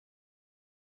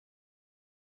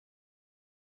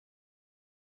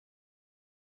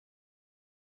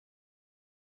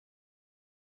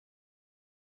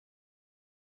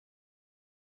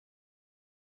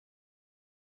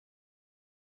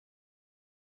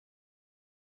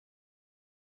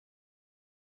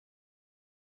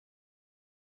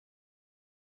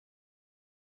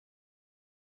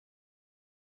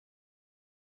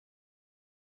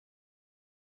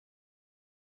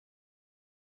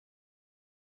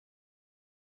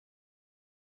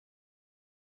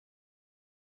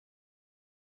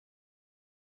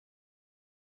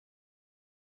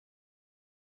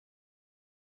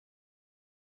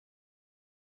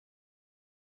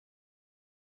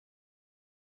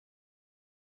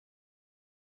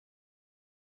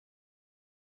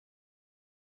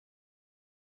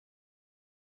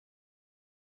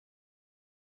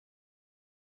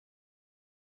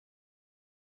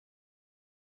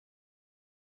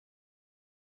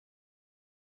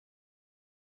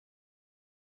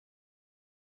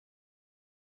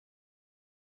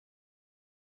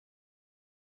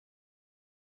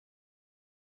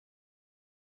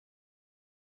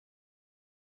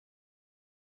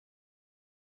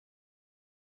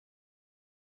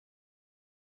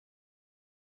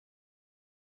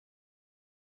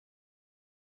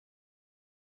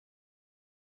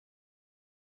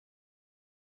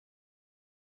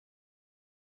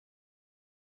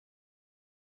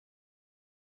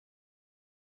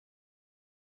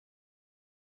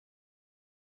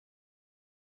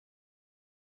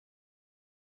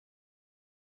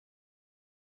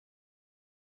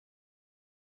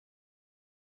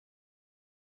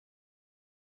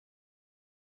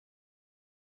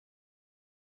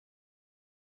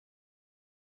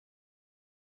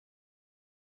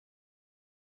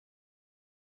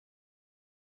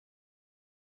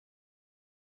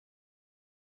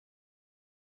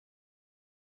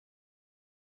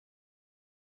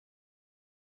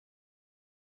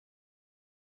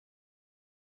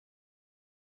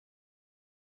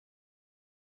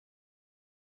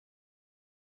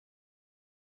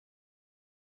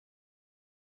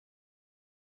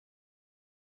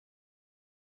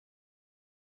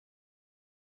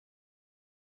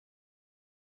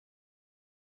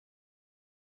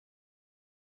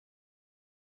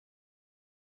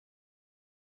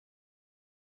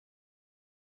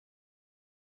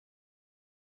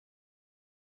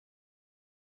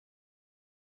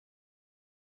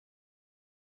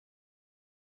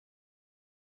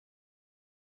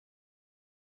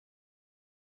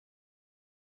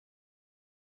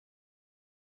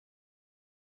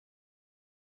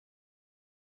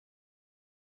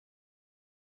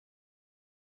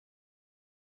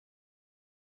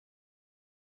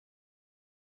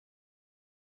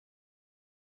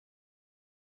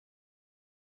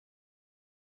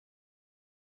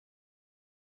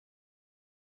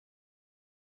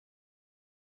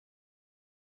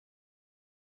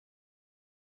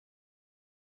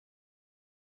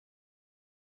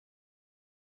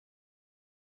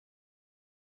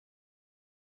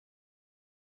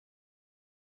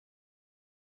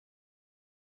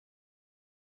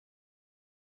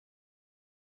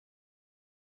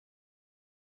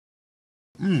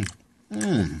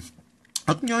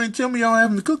How come y'all ain't tell me y'all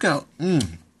having the cookout?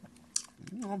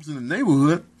 I was in the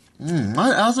neighborhood.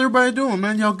 How's everybody doing,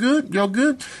 man? Y'all good? Y'all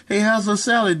good? Hey, how's her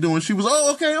Sally doing? She was,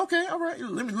 okay, all right.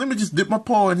 Let me just dip my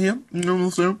paw in here. You know what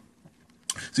I'm saying?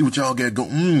 See what y'all got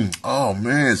going. Oh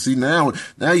man, see now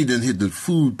you didn't hit the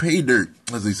food pay dirt,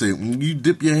 as they say. When you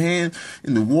dip your hand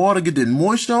in the water, get that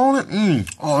moisture on it.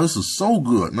 Oh, this is so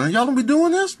good, man. Y'all don't be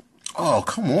doing this? Oh,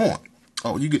 come on.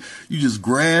 Oh, you just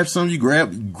grab some, you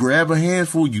grab a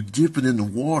handful, you dip it in the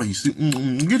water. You see,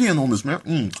 get in on this,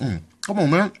 man. Come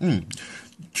on, man.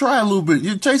 Try a little bit.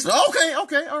 You taste it.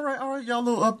 Okay. All right. Y'all a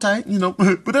little uptight, you know.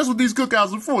 But that's what these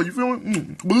cookouts are for. You feel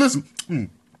me? But listen,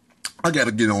 I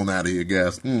gotta get on out of here,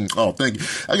 guys. Oh, thank you.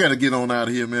 I gotta get on out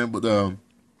of here, man. But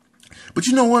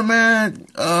you know what, man?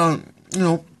 You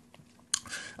know,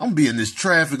 I'm gonna be in this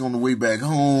traffic on the way back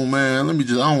home, man. I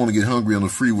don't want to get hungry on the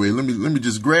freeway. Let me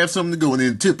just grab something to go and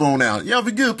then tip on out. Y'all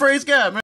be good. Praise God, man.